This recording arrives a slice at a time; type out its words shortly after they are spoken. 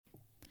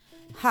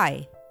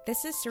Hi,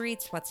 this is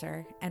Sarit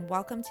Switzer, and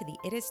welcome to the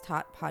It Is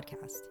Taught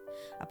podcast,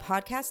 a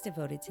podcast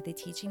devoted to the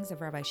teachings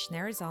of Rabbi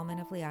Shneur Zalman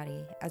of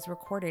Liadi as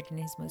recorded in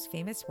his most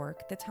famous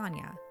work, the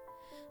Tanya.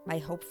 My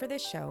hope for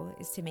this show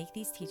is to make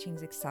these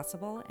teachings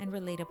accessible and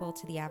relatable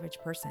to the average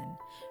person,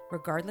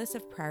 regardless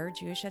of prior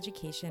Jewish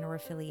education or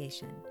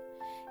affiliation.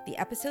 The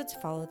episodes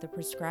follow the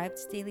prescribed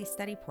daily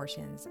study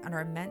portions and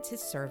are meant to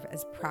serve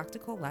as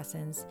practical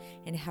lessons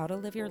in how to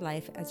live your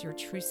life as your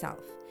true self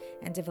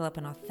and develop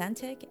an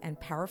authentic and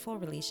powerful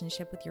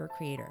relationship with your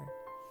Creator.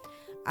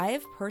 I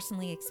have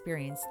personally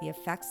experienced the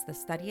effects the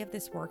study of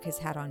this work has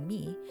had on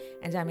me,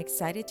 and I'm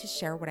excited to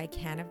share what I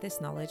can of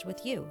this knowledge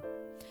with you.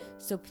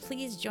 So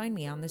please join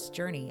me on this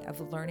journey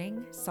of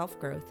learning,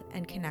 self-growth,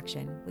 and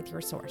connection with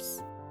your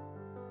source.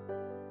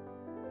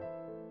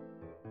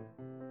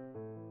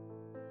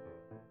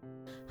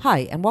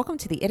 Hi, and welcome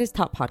to the It Is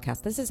Taught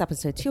podcast. This is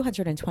episode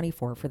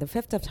 224 for the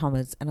 5th of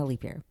Tammuz and a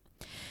leap year.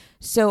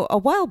 So a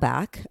while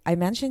back, I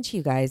mentioned to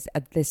you guys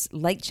at this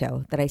light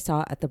show that I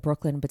saw at the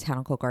Brooklyn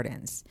Botanical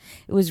Gardens.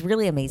 It was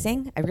really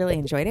amazing. I really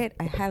enjoyed it.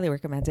 I highly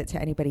recommend it to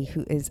anybody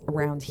who is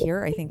around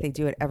here. I think they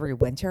do it every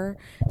winter.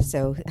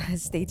 So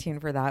stay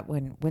tuned for that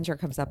when winter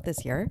comes up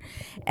this year.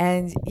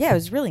 And yeah, it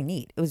was really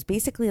neat. It was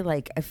basically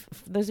like,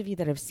 for those of you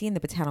that have seen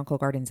the Botanical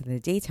Gardens in the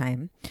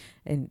daytime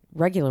in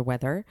regular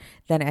weather,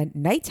 then at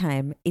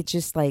nighttime, it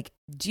just like,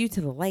 due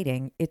to the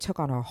lighting, it took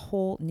on a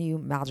whole new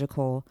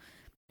magical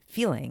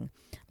feeling.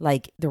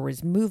 Like there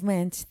was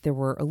movement, there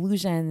were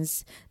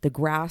illusions, the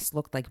grass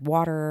looked like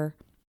water,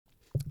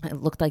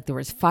 it looked like there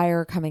was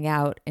fire coming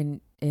out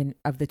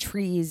of the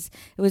trees.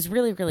 It was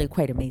really, really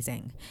quite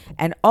amazing.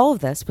 And all of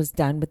this was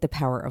done with the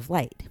power of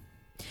light.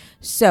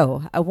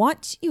 So I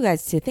want you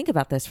guys to think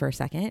about this for a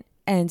second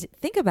and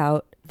think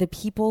about the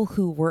people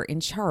who were in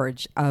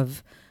charge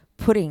of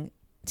putting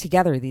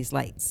together these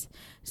lights,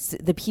 so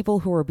the people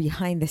who are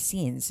behind the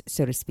scenes,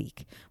 so to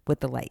speak, with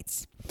the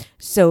lights.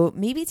 So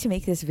maybe to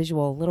make this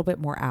visual a little bit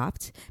more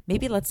apt,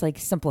 maybe let's like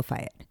simplify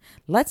it.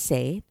 Let's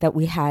say that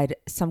we had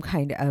some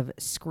kind of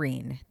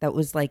screen that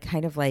was like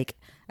kind of like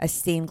a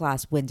stained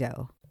glass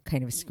window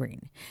kind of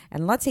screen.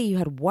 And let's say you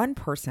had one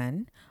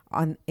person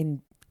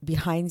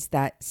behind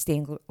that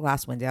stained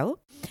glass window,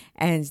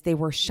 and they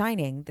were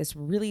shining this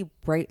really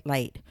bright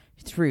light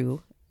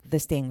through the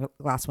stained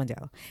glass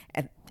window.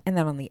 And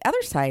then on the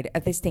other side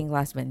of the stained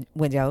glass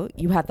window,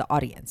 you had the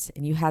audience,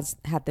 and you had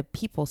the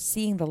people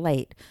seeing the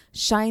light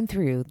shine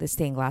through the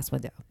stained glass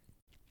window.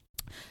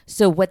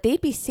 So what they'd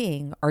be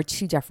seeing are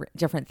two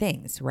different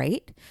things,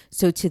 right?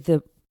 So to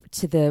the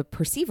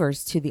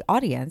perceivers, to the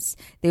audience,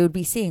 they would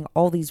be seeing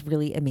all these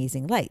really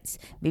amazing lights.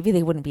 Maybe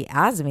they wouldn't be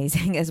as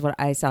amazing as what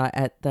I saw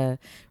at the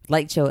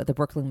light show at the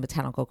Brooklyn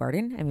Botanical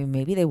Garden. I mean,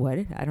 maybe they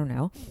would. I don't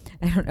know.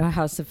 I don't know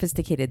how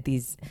sophisticated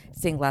these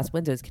stained glass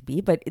windows could be,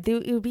 but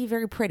it would be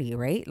very pretty,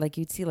 right? Like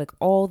you'd see like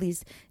all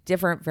these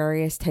different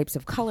various types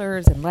of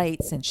colors and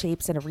lights and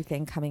shapes and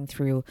everything coming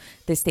through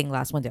this stained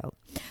glass window.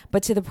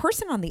 But to the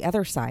person on the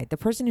other side, the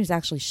person who's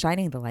actually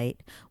shining the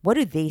light, what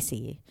do they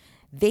see?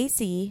 They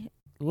see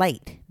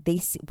light.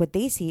 What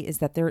they see is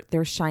that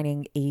they're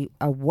shining a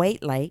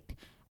white light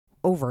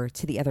over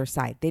to the other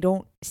side. They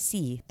don't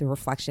see the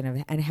reflection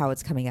of and how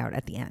it's coming out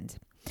at the end.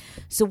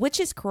 So which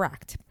is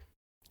correct?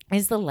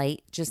 Is the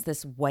light just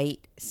this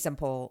white,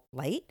 simple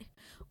light?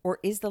 Or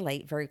is the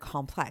light very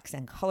complex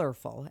and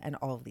colorful and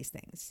all of these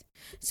things?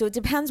 So it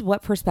depends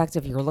what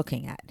perspective you're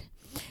looking at.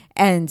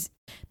 And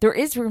there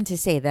is room to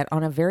say that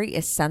on a very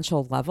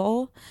essential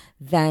level,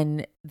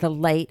 then the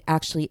light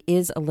actually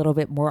is a little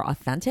bit more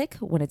authentic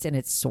when it's in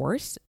its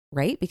source,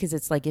 right? Because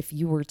it's like if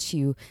you were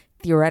to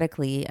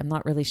theoretically, I'm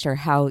not really sure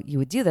how you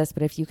would do this,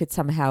 but if you could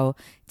somehow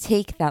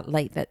take that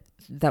light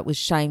that was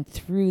shined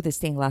through the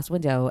stained glass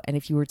window, and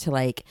if you were to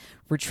like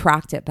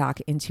retract it back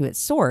into its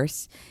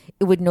source,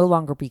 it would no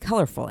longer be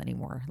colorful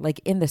anymore. Like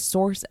in the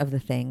source of the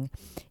thing,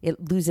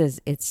 it loses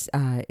its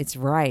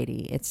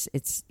variety,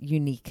 its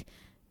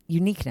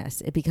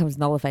uniqueness. It becomes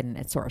nullified in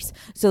its source.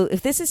 So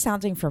if this is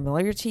sounding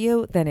familiar to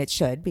you, then it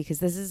should, because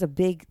this is a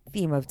big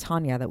theme of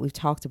Tanya that we've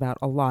talked about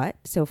a lot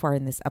so far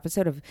in this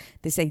episode, of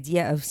this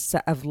idea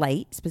of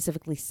light,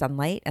 specifically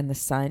sunlight and the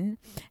sun,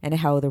 and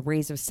how the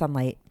rays of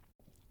sunlight,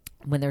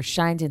 when they're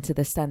shined into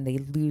the sun, they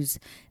lose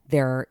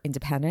their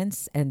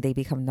independence and they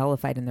become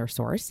nullified in their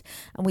source.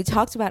 And we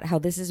talked about how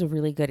this is a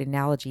really good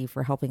analogy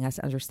for helping us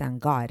understand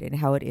God, and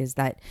how it is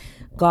that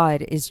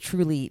God is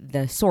truly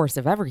the source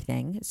of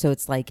everything. So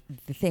it's like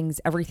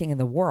everything in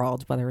the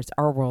world, whether it's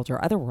our world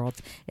or other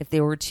worlds, if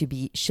they were to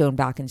be shown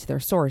back into their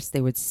source,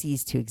 they would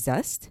cease to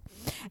exist.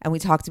 And we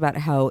talked about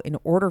how in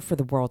order for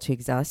the world to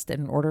exist,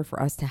 and in order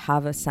for us to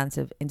have a sense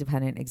of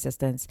independent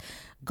existence,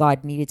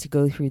 God needs to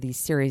go through these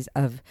series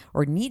of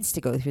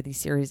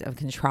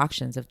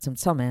contractions of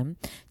tzimtzumim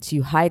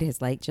to hide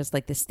his light, just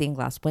like the stained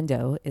glass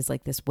window is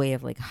like this way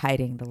of like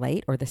hiding the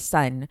light, or the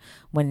sun.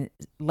 When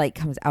light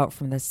comes out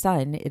from the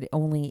sun, it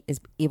only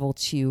is able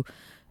to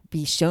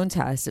be shown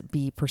to us,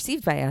 be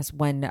perceived by us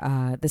when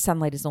the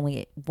sunlight is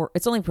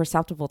it's only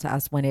perceptible to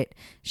us when it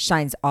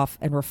shines off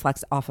and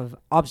reflects off of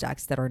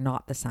objects that are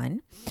not the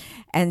sun.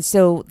 And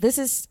so this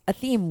is a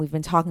theme we've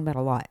been talking about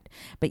a lot.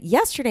 But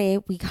yesterday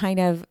we kind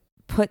of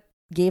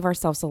gave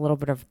ourselves a little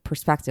bit of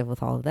perspective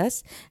with all of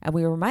this, and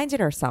we reminded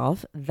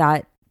ourselves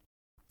that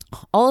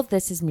all of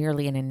this is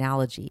merely an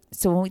analogy.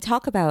 So when we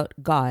talk about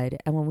God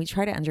and when we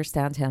try to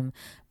understand him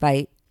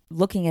by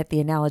looking at the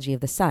analogy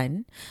of the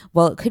sun,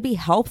 well, it could be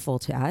helpful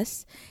to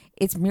us.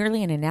 It's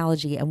merely an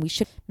analogy, and we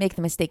should make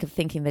the mistake of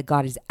thinking that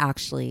God is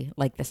actually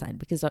like the sun,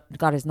 because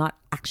God is not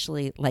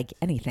actually like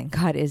anything.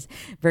 God is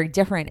very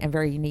different and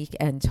very unique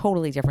and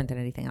totally different than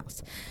anything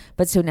else.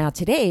 But so now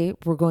today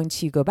we're going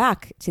to go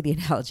back to the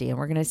analogy, and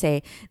we're going to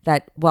say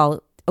that,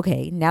 well,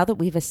 okay, now that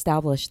we've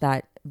established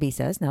that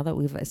basis, now that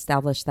we've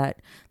established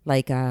that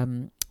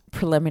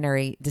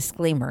preliminary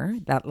disclaimer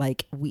that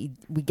we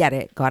get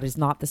it, God is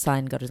not the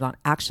sun, God is not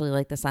actually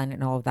like the sun,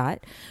 and all of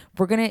that,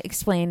 we're going to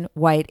explain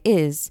why it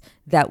is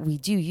that we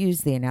do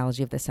use the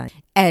analogy of the sun.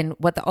 And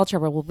what the Alter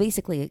Rebbe will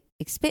basically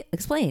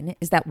explain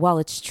is that while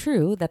it's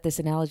true that this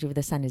analogy of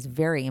the sun is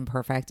very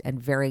imperfect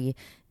and very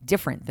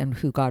different than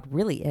who God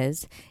really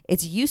is,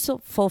 it's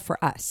useful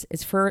for us.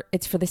 It's for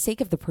the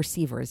sake of the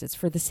perceivers. It's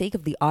for the sake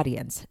of the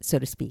audience, so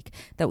to speak,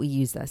 that we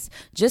use this.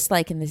 Just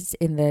like in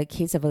the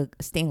case of a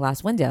stained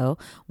glass window,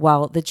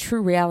 while the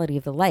true reality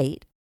of the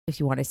light, if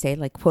you want to say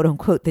quote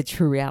unquote, the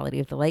true reality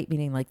of the light,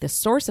 meaning the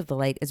source of the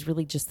light is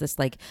really just this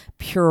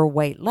pure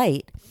white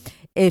light.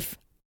 If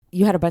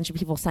you had a bunch of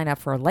people sign up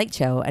for a light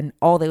show and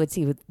all they would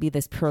see would be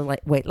this pure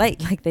white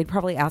light, they'd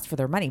probably ask for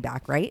their money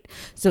back, right?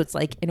 So it's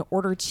in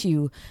order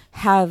to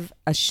have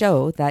a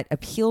show that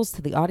appeals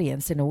to the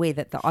audience in a way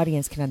that the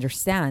audience can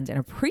understand and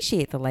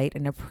appreciate the light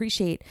and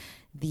appreciate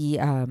the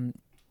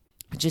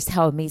just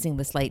how amazing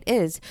this light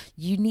is,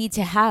 you need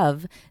to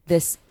have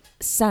this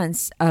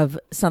sense of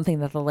something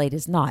that the light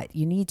is not.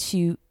 You need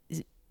to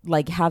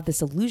have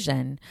this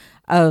illusion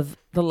of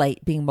the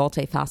light being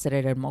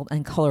multifaceted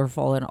and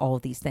colorful and all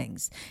of these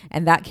things.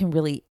 And that can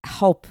really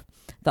help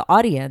the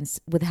audience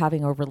with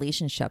having a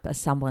relationship, a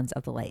semblance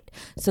of the light.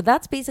 So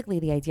that's basically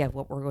the idea of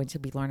what we're going to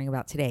be learning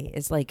about today,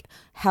 is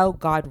how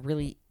God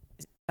really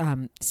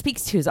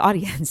speaks to his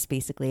audience,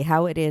 basically,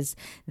 how it is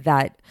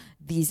that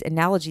these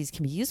analogies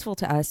can be useful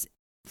to us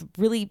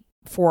really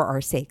for our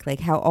sake,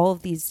 how all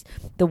of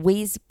the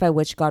ways by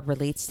which God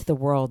relates to the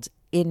world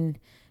in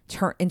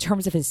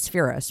terms of his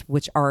spheres,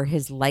 which are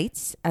his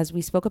lights, as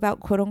we spoke about,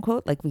 quote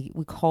unquote,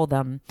 we call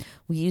them,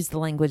 we use the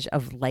language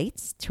of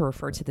lights to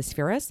refer to the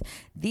spheres.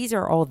 These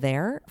are all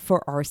there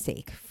for our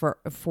sake,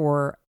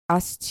 for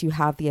us to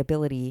have the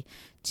ability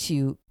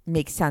to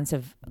make sense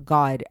of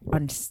God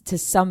to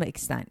some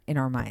extent in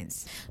our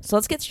minds. So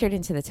let's get straight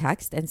into the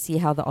text and see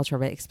how the Alter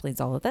Rebbe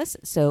explains all of this.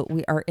 So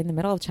we are in the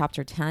middle of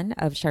chapter 10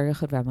 of Shari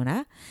Yichud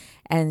V'Emunah.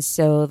 And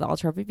so the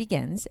Alter Rebbe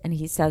begins and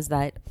he says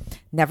that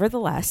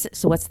nevertheless,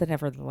 so what's the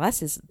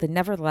nevertheless? The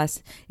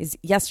nevertheless is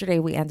yesterday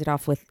we ended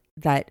off with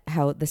that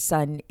how the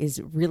sun is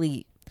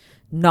really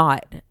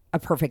not a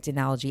perfect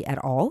analogy at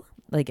all.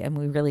 And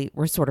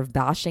we're sort of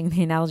bashing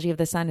the analogy of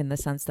the sun in the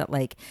sense that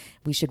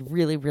we should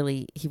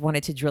really, he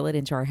wanted to drill it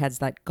into our heads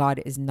that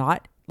God is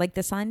not like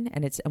the sun.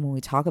 And when we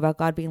talk about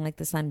God being like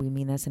the sun, we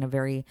mean this in a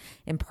very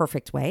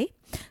imperfect way.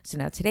 So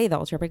now today the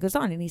Alter Rebbe goes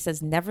on and he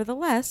says,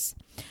 nevertheless,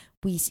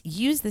 we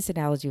use this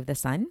analogy of the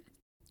sun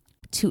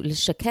to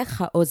l'shakech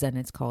ha'ozen,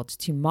 it's called,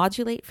 to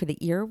modulate for the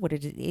ear what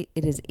it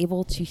is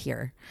able to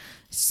hear.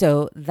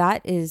 So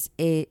that is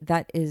a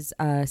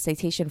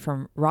citation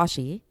from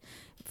Rashi,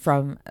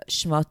 from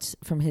Shmot,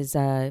 from his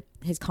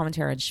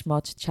commentary on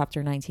Shmot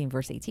chapter 19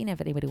 verse 18,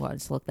 if anybody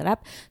wants to look that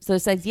up. So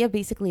this idea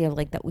basically of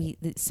that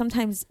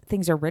sometimes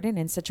things are written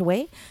in such a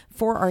way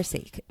for our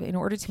sake in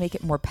order to make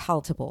it more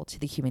palatable to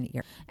the human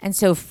ear. And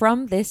so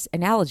from this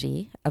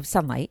analogy of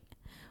sunlight,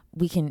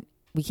 we can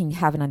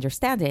have an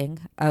understanding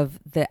of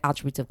the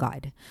attributes of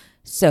God.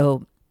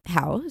 So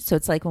how? So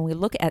it's when we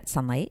look at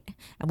sunlight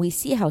and we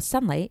see how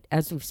sunlight,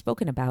 as we've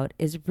spoken about,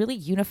 is really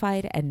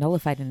unified and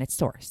nullified in its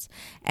source.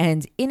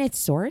 And in its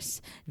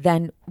source,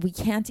 then we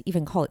can't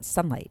even call it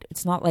sunlight.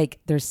 It's not like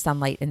there's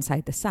sunlight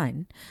inside the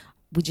sun.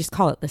 We just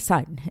call it the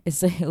sun.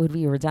 It would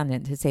be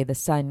redundant to say the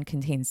sun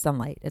contains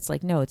sunlight. It's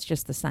no, it's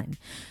just the sun.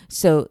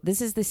 So this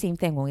is the same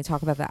thing when we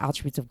talk about the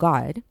attributes of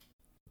God,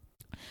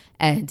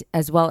 and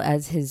as well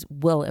as his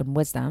will and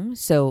wisdom.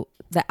 So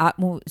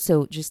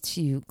just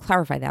to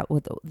clarify that,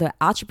 with the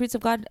attributes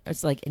of God,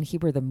 it's in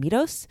Hebrew the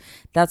midos.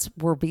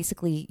 We're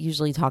basically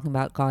usually talking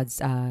about God's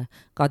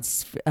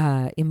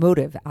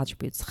emotive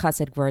attributes.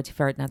 Chesed, Gvura,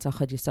 Tiferet, Netzach,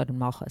 Hod, Yesod, and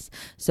Malchus.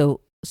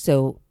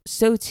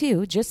 So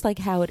too, just like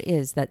how it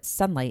is that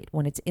sunlight,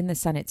 when it's in the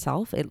sun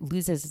itself, it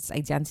loses its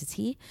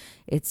identity,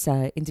 its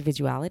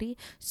individuality.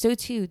 So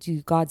too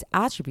do God's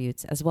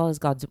attributes, as well as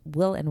God's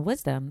will and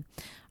wisdom,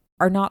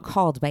 are not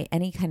called by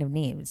any kind of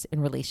names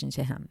in relation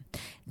to him.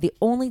 The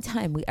only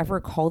time we ever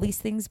call these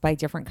things by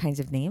different kinds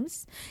of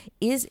names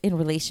is in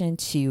relation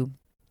to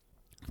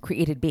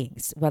created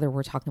beings, whether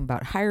we're talking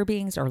about higher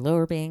beings or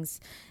lower beings.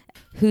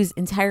 whose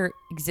entire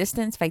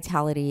existence,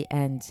 vitality,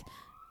 and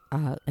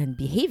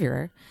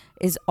behavior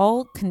is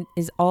all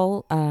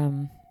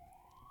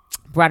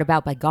brought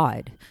about by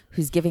God,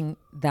 who's giving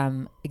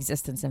them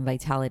existence and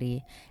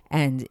vitality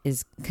and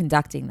is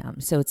conducting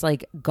them. So it's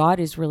like God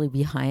is really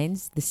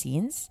behind the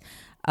scenes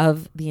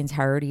of the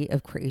entirety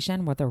of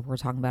creation, whether we're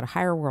talking about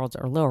higher worlds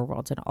or lower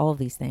worlds and all of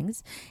these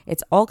things.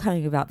 It's all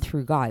coming about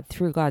through God,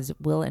 through God's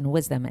will and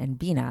wisdom and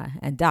bina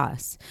and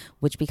das,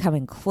 which become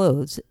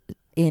enclosed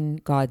in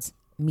God's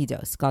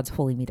midos, God's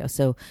holy midos.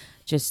 So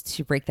just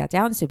to break that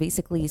down, so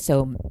basically,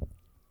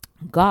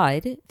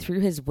 God,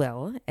 through his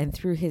will and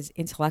through his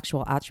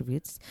intellectual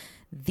attributes,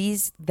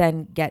 these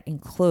then get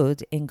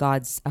enclosed in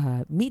God's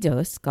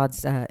midos,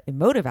 God's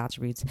emotive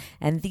attributes,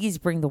 and these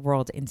bring the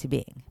world into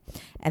being.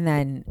 And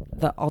then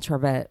the Alter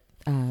Rebbe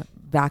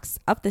backs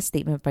up this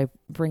statement by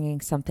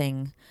bringing a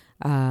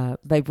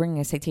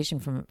citation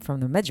from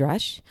the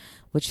Midrash,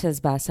 which says,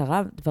 that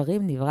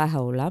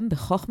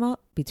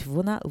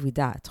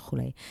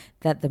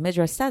the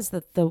Midrash says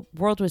that the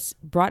world was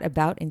brought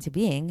about into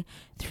being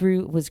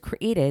was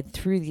created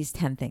through these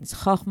 10 things.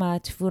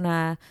 Chochmah,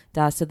 Tvuna,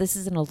 Da. So this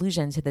is an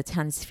allusion to the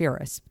 10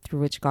 spheres through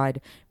which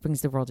God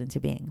brings the world into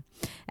being.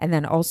 And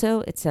then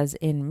also it says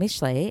in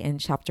Mishlei, in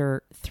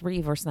chapter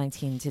 3, verse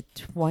 19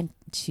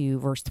 to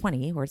verse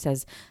 20, where it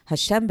says,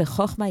 Hashem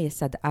b'chochmah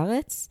yesad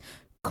aretz,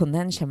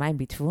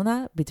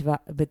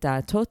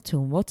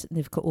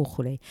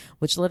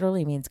 which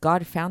literally means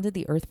God founded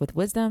the earth with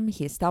wisdom.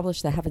 He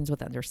established the heavens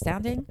with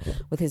understanding.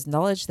 With his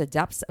knowledge, the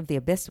depths of the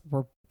abyss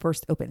were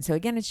burst open. So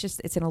again,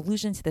 it's an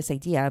allusion to this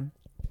idea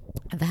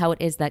of how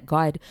it is that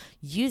God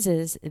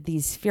uses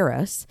these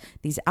spheres,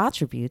 these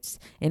attributes,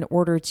 in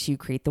order to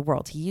create the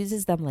world. He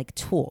uses them like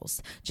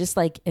tools. Just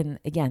like in,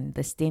 again,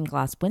 the stained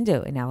glass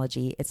window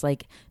analogy, it's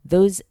like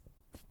those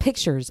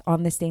pictures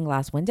on the stained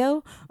glass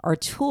window are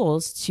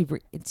tools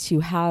to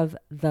have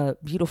the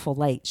beautiful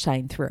light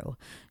shine through.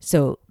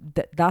 So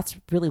that's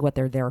really what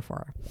they're there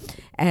for.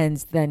 And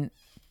then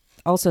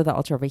also the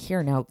Alter Rebbe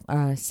here now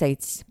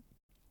cites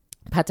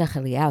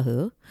Patach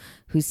Eliyahu,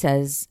 who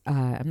says,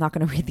 I'm not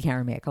going to read the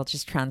Aramaic, I'll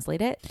just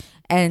translate it.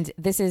 And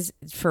this is,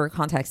 for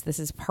context, this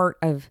is part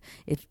of,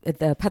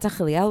 the Patach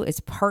Eliyahu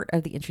is part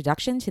of the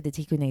introduction to the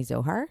Tikkunei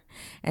Zohar.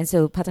 And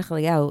so Patach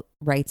Eliyahu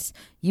writes,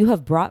 you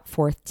have brought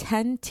forth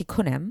 10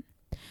 tikkunim,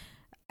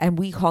 and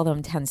we call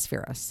them 10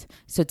 spheres.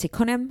 So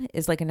tikkunim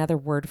is like another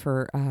word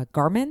for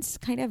garments,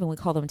 kind of, and we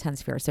call them 10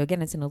 spheres. So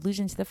again, it's an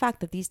allusion to the fact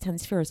that these 10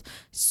 spheres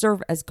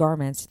serve as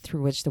garments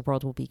through which the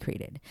world will be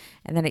created.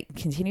 And then it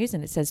continues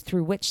and it says,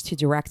 through which to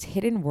direct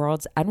hidden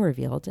worlds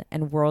unrevealed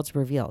and worlds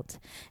revealed.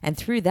 And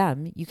through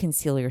them, you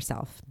conceal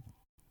yourself.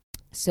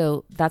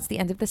 So that's the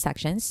end of the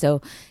section.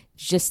 So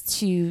just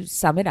to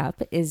sum it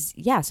up is,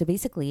 so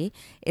basically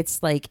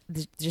it's like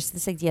just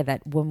this idea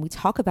that when we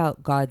talk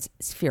about God's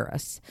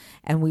spheres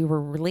and we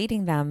were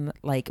relating them,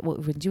 like what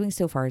we've been doing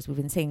so far is we've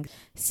been saying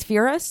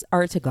spheres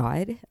are to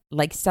God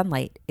like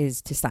sunlight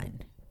is to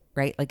sun,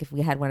 right? Like if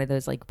we had one of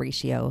those like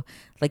ratio,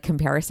 like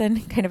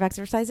comparison kind of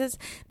exercises,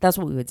 that's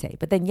what we would say.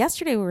 But then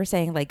yesterday we were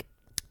saying like,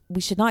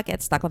 we should not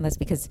get stuck on this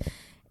because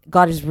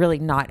God is really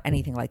not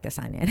anything like the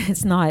sun. And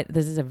it's not,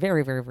 this is a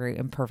very, very, very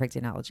imperfect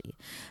analogy.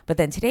 But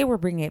then today we're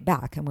bringing it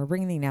back and we're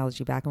bringing the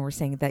analogy back and we're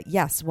saying that,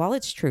 yes, while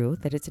it's true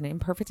that it's an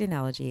imperfect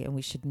analogy and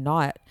we should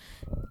not,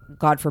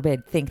 God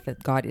forbid, think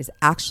that God is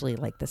actually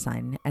like the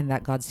sun and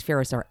that God's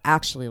spheres are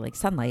actually like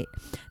sunlight.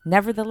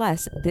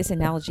 Nevertheless, this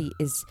analogy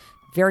is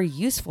very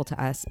useful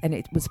to us, and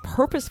it was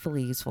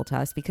purposefully useful to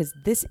us because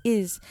this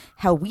is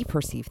how we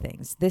perceive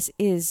things. This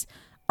is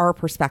our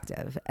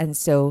perspective. And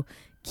so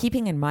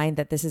keeping in mind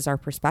that this is our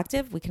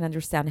perspective, we can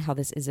understand how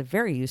this is a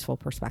very useful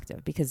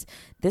perspective because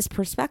this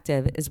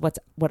perspective is what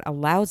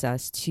allows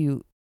us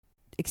to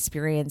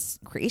experience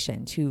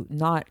creation, to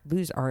not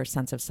lose our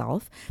sense of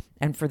self,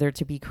 and for there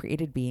to be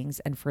created beings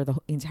and for the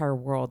entire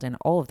world and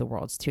all of the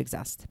worlds to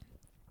exist.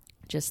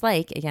 Just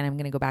like, again, I'm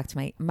going to go back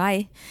to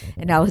my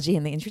analogy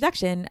in the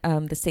introduction,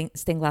 the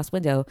stained glass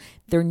window,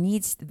 on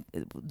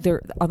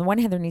the one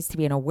hand, there needs to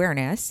be an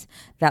awareness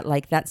that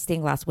like that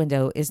stained glass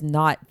window is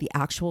not the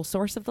actual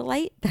source of the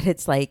light, that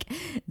it's like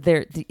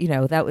there,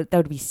 that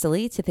would be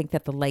silly to think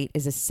that the light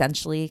is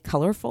essentially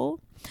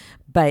colorful.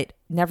 But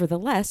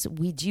nevertheless,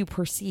 we do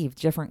perceive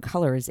different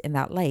colors in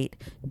that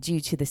light due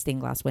to the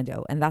stained glass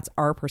window. And that's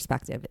our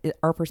perspective.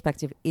 Our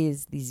perspective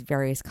is these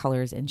various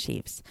colors and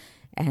shapes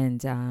and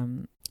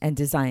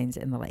designs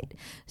in the light.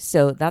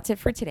 So that's it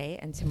for today.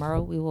 And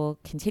tomorrow we will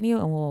continue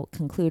and we'll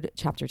conclude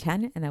chapter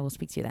 10, and I will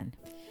speak to you then.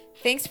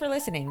 Thanks for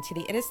listening to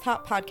the It Is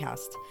Taught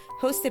podcast,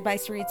 hosted by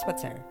Sarit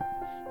Switzer.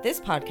 This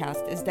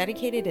podcast is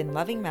dedicated in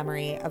loving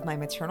memory of my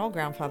maternal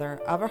grandfather,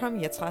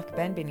 Avraham Yitzchak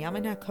ben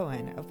Binyamin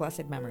HaKohen of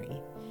blessed memory.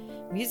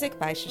 Music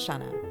by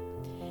Shoshana.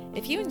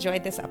 If you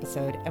enjoyed this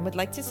episode and would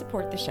like to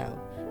support the show,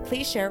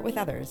 please share it with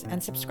others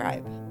and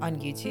subscribe on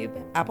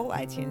YouTube, Apple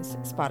iTunes,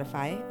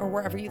 Spotify, or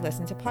wherever you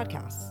listen to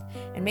podcasts.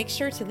 And make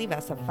sure to leave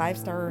us a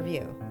 5-star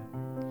review.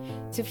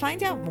 To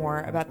find out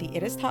more about the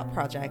It Is Taught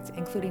project,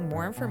 including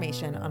more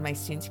information on my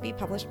soon-to-be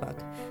published book,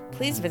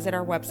 please visit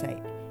our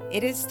website,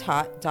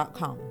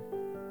 itistaught.com.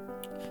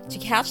 To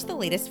catch the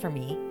latest from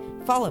me,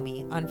 follow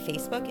me on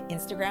Facebook,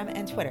 Instagram,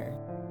 and Twitter.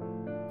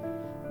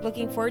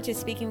 Looking forward to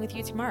speaking with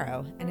you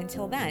tomorrow, and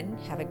until then,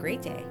 have a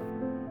great day.